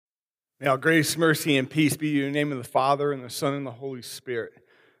Now, grace, mercy, and peace be to you in the name of the Father, and the Son, and the Holy Spirit.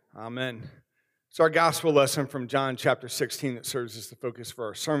 Amen. It's our gospel lesson from John chapter 16 that serves as the focus for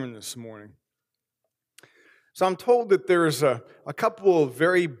our sermon this morning. So I'm told that there's a couple of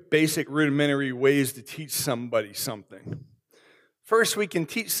very basic, rudimentary ways to teach somebody something. First, we can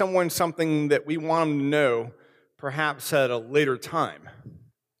teach someone something that we want them to know, perhaps at a later time.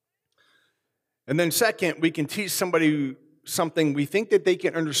 And then second, we can teach somebody something we think that they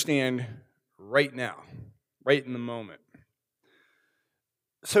can understand right now, right in the moment.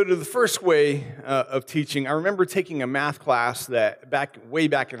 So to the first way of teaching, I remember taking a math class that way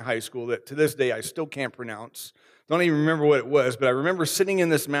back in high school that to this day I still can't pronounce. Don't even remember what it was, but I remember sitting in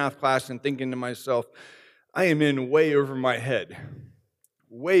this math class and thinking to myself, I am in way over my head.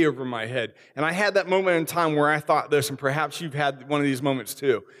 Way over my head. And I had that moment in time where I thought this, and perhaps you've had one of these moments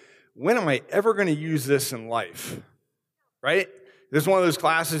too. When am I ever going to use this in life? Right? This is one of those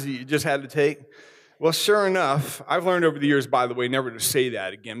classes that you just had to take. Well, sure enough, I've learned over the years, by the way, never to say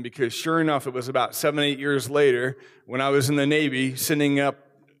that again, because sure enough, it was about 7-8 years later when I was in the Navy, sitting up,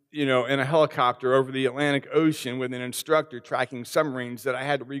 in a helicopter over the Atlantic Ocean with an instructor tracking submarines that I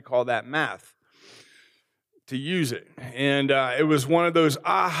had to recall that math to use it. And it was one of those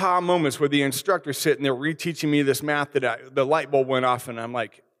aha moments where the instructor's sitting there reteaching me this math that the light bulb went off, and I'm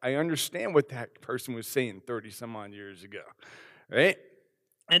like, I understand what that person was saying 30-some-odd years ago, right?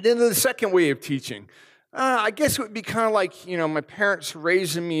 And then the second way of teaching, I guess it would be kind of like, my parents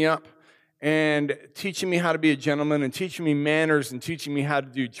raising me up and teaching me how to be a gentleman and teaching me manners and teaching me how to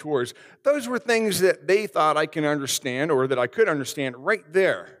do chores. Those were things that they thought I can understand or that I could understand right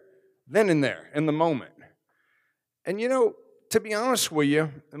there, then and there, in the moment. And, to be honest with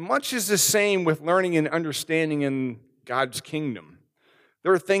you, much is the same with learning and understanding in God's kingdom.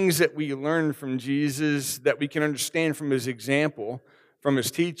 There are things that we learn from Jesus that we can understand from his example, from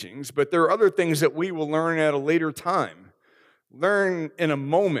his teachings, but there are other things that we will learn at a later time. Learn in a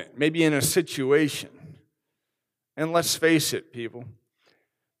moment, maybe in a situation. And let's face it, people,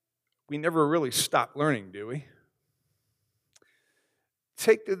 we never really stop learning, do we?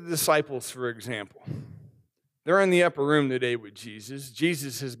 Take the disciples, for example. They're in the upper room today with Jesus.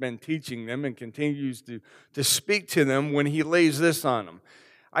 Jesus has been teaching them and continues to speak to them when he lays this on them.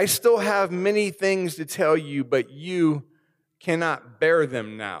 I still have many things to tell you, but you cannot bear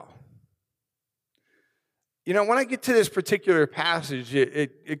them now. When I get to this particular passage,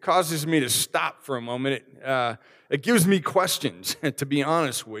 it causes me to stop for a moment. It gives me questions, to be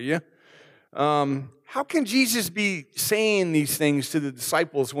honest with you. How can Jesus be saying these things to the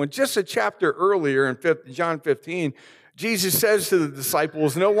disciples when just a chapter earlier in John 15, Jesus says to the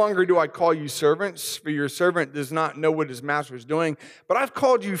disciples, no longer do I call you servants, for your servant does not know what his master is doing, but I've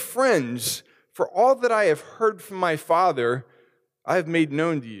called you friends, for all that I have heard from my Father, I have made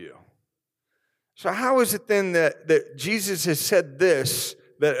known to you. So how is it then that Jesus has said this,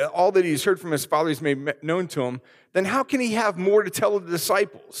 that all that he's heard from his Father he's made known to him, then how can he have more to tell the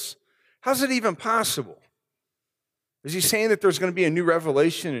disciples? How's it even possible? Is he saying that there's going to be a new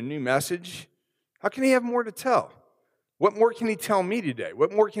revelation, a new message? How can he have more to tell? What more can he tell me today?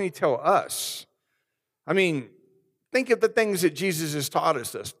 What more can he tell us? I mean, think of the things that Jesus has taught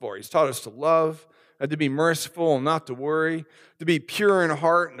us thus far. He's taught us to love, to be merciful and not to worry, to be pure in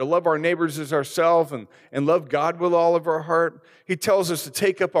heart and to love our neighbors as ourselves and love God with all of our heart. He tells us to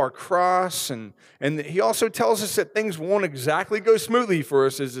take up our cross, and he also tells us that things won't exactly go smoothly for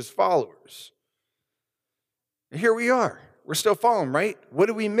us as his followers. Here we are. We're still following, right? What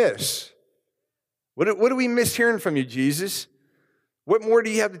do we miss? What do we miss hearing from you, Jesus? What more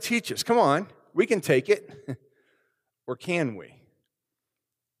do you have to teach us? Come on, we can take it. Or can we?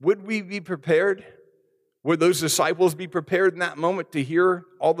 Would we be prepared? Would those disciples be prepared in that moment to hear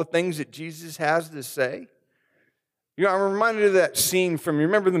all the things that Jesus has to say? I'm reminded of that scene from, you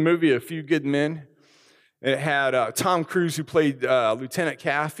remember the movie A Few Good Men? It had Tom Cruise who played Lieutenant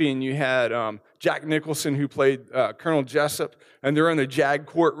Caffey, and you had Jack Nicholson who played Colonel Jessup, and they're in the JAG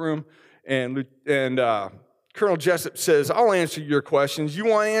courtroom, and Colonel Jessup says, I'll answer your questions. You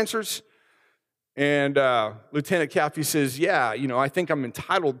want answers? And Lieutenant Caffey says, yeah, I think I'm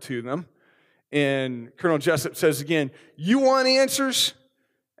entitled to them. And Colonel Jessup says again, you want answers?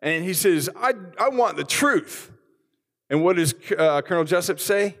 And he says, I want the truth. And what does Colonel Jessup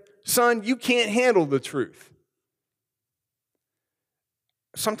say? Son, you can't handle the truth.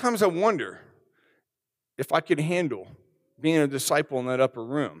 Sometimes I wonder if I could handle being a disciple in that upper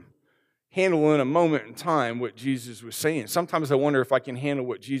room, handle in a moment in time what Jesus was saying. Sometimes I wonder if I can handle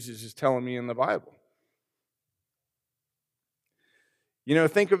what Jesus is telling me in the Bible.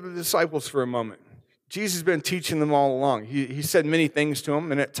 Think of the disciples for a moment. Jesus has been teaching them all along. He said many things to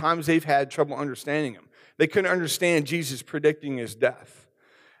them, and at times they've had trouble understanding him. They couldn't understand Jesus predicting his death.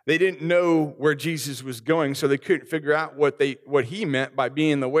 They didn't know where Jesus was going, so they couldn't figure out what he meant by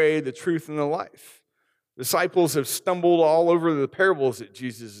being the way, the truth, and the life. Disciples have stumbled all over the parables that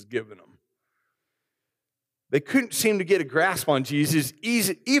Jesus has given them. They couldn't seem to get a grasp on Jesus,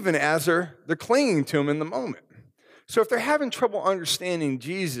 even as they're clinging to him in the moment. So if they're having trouble understanding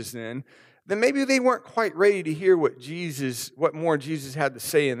Jesus then maybe they weren't quite ready to hear what more Jesus had to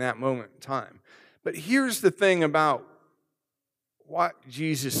say in that moment in time. But here's the thing about what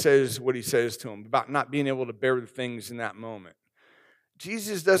Jesus says, what he says to them, about not being able to bear the things in that moment.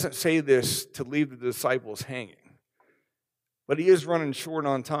 Jesus doesn't say this to leave the disciples hanging, but he is running short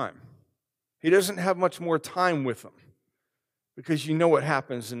on time. He doesn't have much more time with them because you know what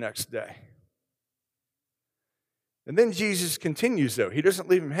happens the next day. And then Jesus continues, though. He doesn't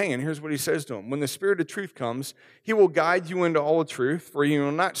leave him hanging. Here's what he says to him. When the Spirit of truth comes, he will guide you into all the truth, for he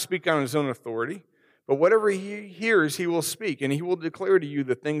will not speak on his own authority, but whatever he hears, he will speak, and he will declare to you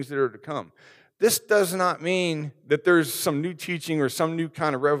the things that are to come. This does not mean that there's some new teaching or some new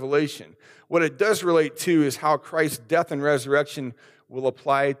kind of revelation. What it does relate to is how Christ's death and resurrection will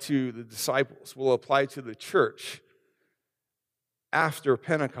apply to the disciples, will apply to the church after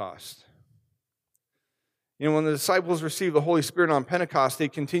Pentecost. You know, when the disciples receive the Holy Spirit on Pentecost, they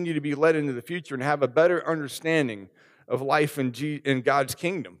continue to be led into the future and have a better understanding of life in God's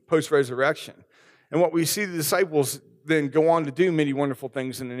kingdom post-resurrection. And what we see the disciples then go on to do many wonderful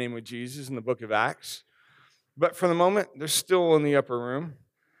things in the name of Jesus in the book of Acts. But for the moment, they're still in the upper room,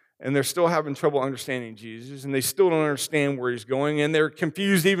 and they're still having trouble understanding Jesus, and they still don't understand where he's going, and they're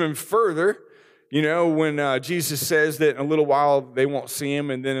confused even further, you know, when Jesus says that in a little while they won't see him,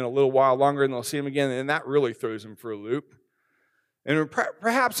 and then in a little while longer and they'll see him again, and that really throws them for a loop. And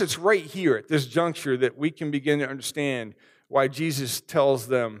perhaps it's right here at this juncture that we can begin to understand why Jesus tells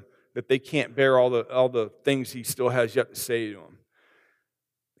them that they can't bear all the things he still has yet to say to them.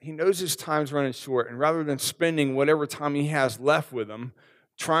 He knows his time's running short, and rather than spending whatever time he has left with them,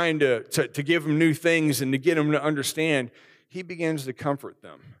 trying to give them new things and to get them to understand, he begins to comfort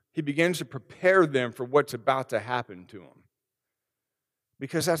them. He begins to prepare them for what's about to happen to them.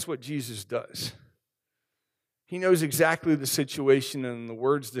 Because that's what Jesus does. He knows exactly the situation and the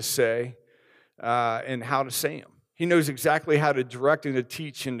words to say and how to say them. He knows exactly how to direct and to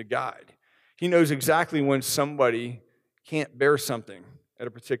teach and to guide. He knows exactly when somebody can't bear something at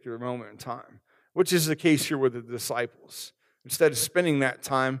a particular moment in time, which is the case here with the disciples. Instead of spending that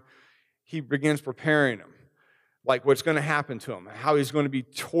time, he begins preparing them, like what's going to happen to him, how he's going to be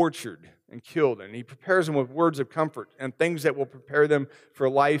tortured and killed. And he prepares them with words of comfort and things that will prepare them for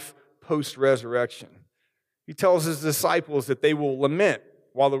life post-resurrection. He tells his disciples that they will lament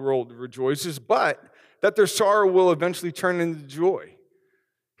while the world rejoices, but that their sorrow will eventually turn into joy.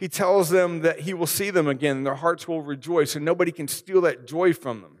 He tells them that he will see them again and their hearts will rejoice, and nobody can steal that joy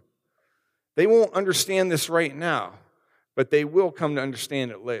from them. They won't understand this right now, but they will come to understand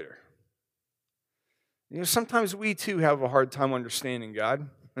it later. You know, sometimes we too have a hard time understanding God.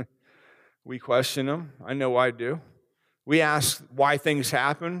 We question him. I know I do. We ask why things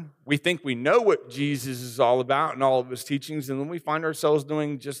happen. We think we know what Jesus is all about and all of his teachings, and then we find ourselves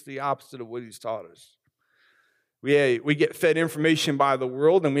doing just the opposite of what he's taught us. We get fed information by the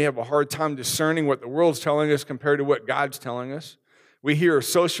world, and we have a hard time discerning what the world's telling us compared to what God's telling us. We hear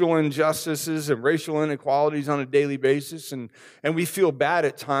social injustices and racial inequalities on a daily basis, and we feel bad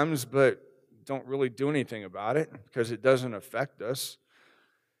at times, but don't really do anything about it because it doesn't affect us.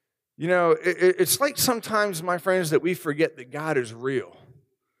 You know, it's like sometimes, my friends, that we forget that God is real,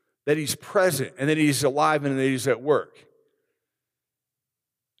 that he's present, and that he's alive, and that he's at work.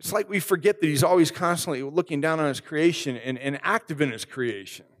 It's like we forget that he's always constantly looking down on his creation and active in his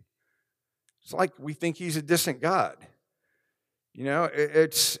creation. It's like we think he's a distant God. You know,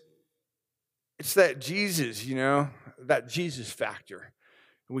 it's that Jesus, you know, that Jesus factor.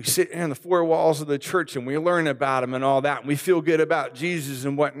 We sit in the four walls of the church and we learn about him and all that, and we feel good about Jesus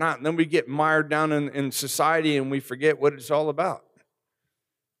and whatnot, and then we get mired down in society and we forget what it's all about.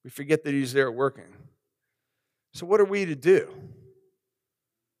 We forget that he's there working. So what are we to do?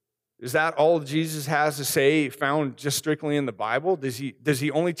 Is that all Jesus has to say found just strictly in the Bible? Does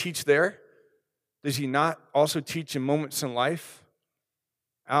he only teach there? Does he not also teach in moments in life,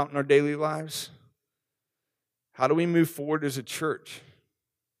 out in our daily lives? How do we move forward as a church?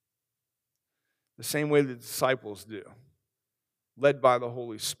 The same way the disciples do, led by the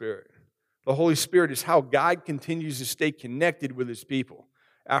Holy Spirit. The Holy Spirit is how God continues to stay connected with his people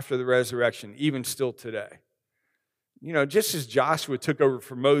after the resurrection, even still today. Just as Joshua took over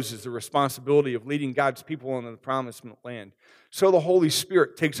from Moses the responsibility of leading God's people into the promised land, so the Holy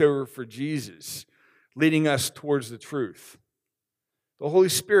Spirit takes over for Jesus, leading us towards the truth. The Holy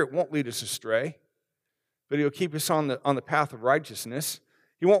Spirit won't lead us astray, but He'll keep us on the path of righteousness.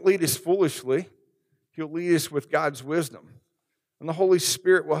 He won't lead us foolishly. He'll lead us with God's wisdom. And the Holy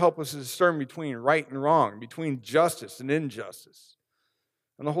Spirit will help us discern between right and wrong, between justice and injustice.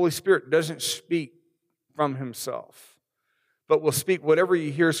 And the Holy Spirit doesn't speak from Himself, but will speak whatever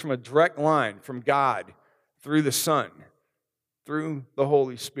He hears from a direct line from God through the Son, through the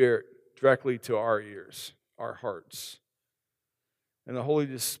Holy Spirit, directly to our ears, our hearts. And the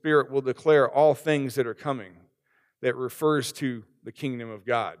Holy Spirit will declare all things that are coming that refers to the kingdom of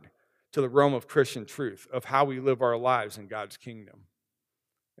God, to the realm of Christian truth, of how we live our lives in God's kingdom.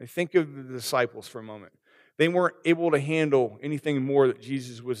 And think of the disciples for a moment. They weren't able to handle anything more that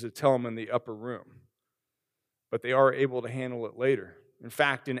Jesus was to tell them in the upper room, but they are able to handle it later. In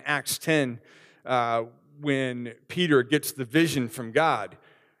fact, in Acts 10, when Peter gets the vision from God,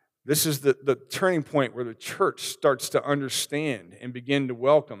 this is the turning point where the church starts to understand and begin to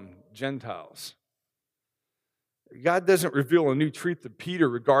welcome Gentiles. God doesn't reveal a new truth to Peter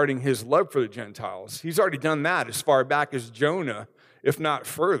regarding His love for the Gentiles. He's already done that as far back as Jonah, if not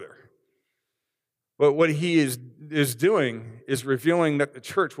further. But what He is doing is revealing that the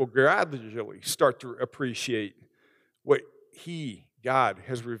church will gradually start to appreciate what God,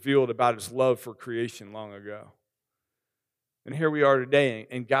 has revealed about His love for creation long ago. And here we are today,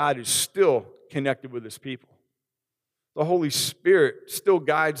 and God is still connected with His people. The Holy Spirit still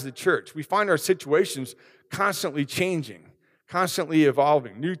guides the church. We find our situations constantly changing, constantly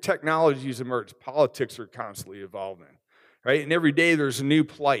evolving. New technologies emerge. Politics are constantly evolving, right? And every day there's a new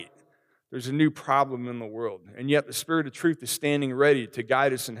plight. There's a new problem in the world. And yet the Spirit of truth is standing ready to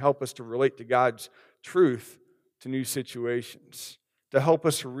guide us and help us to relate to God's truth to new situations, to help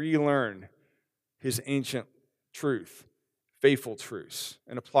us relearn His ancient truth, faithful truths,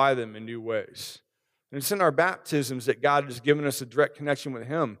 and apply them in new ways. And it's in our baptisms that God has given us a direct connection with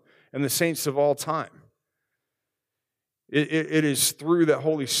Him and the saints of all time. It is through that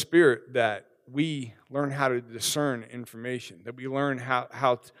Holy Spirit that we learn how to discern information, that we learn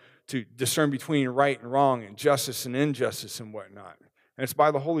how to discern between right and wrong and justice and injustice and whatnot. And it's by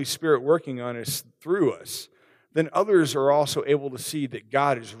the Holy Spirit working on us, through us. Then others are also able to see that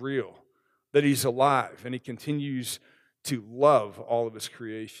God is real, that He's alive, and He continues to love all of His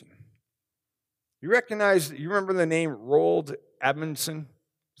creation. You remember the name Roald Amundsen?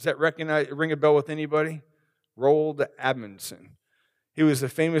 Does that ring a bell with anybody? Roald Amundsen. He was a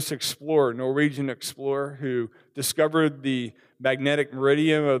famous explorer, Norwegian explorer, who discovered the magnetic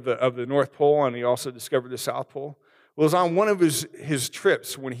meridian of the North Pole, and he also discovered the South Pole. Well, it was on one of his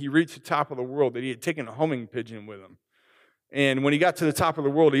trips when he reached the top of the world that he had taken a homing pigeon with him. And when he got to the top of the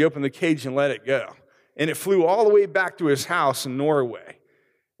world, he opened the cage and let it go. And it flew all the way back to his house in Norway.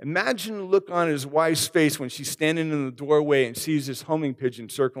 Imagine the look on his wife's face when she's standing in the doorway and sees this homing pigeon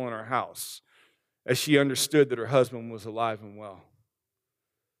circling her house, as she understood that her husband was alive and well.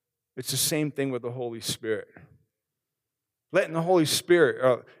 It's the same thing with the Holy Spirit. Letting the Holy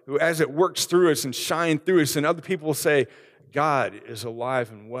Spirit, as it works through us and shine through us, and other people say, God is alive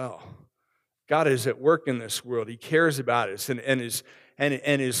and well. God is at work in this world. He cares about us, and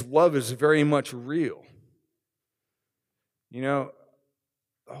His love is very much real. The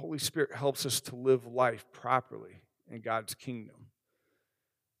Holy Spirit helps us to live life properly in God's kingdom.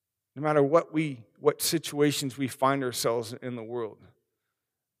 No matter what situations we find ourselves in the world,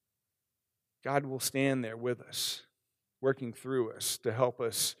 God will stand there with us, working through us to help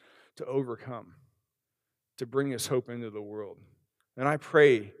us to overcome, to bring us hope into the world. And I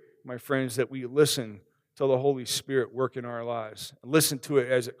pray, my friends, that we listen to the Holy Spirit work in our lives. Listen to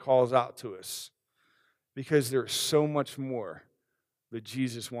it as it calls out to us, because there's so much more that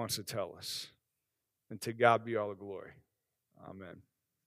Jesus wants to tell us. And to God be all the glory. Amen.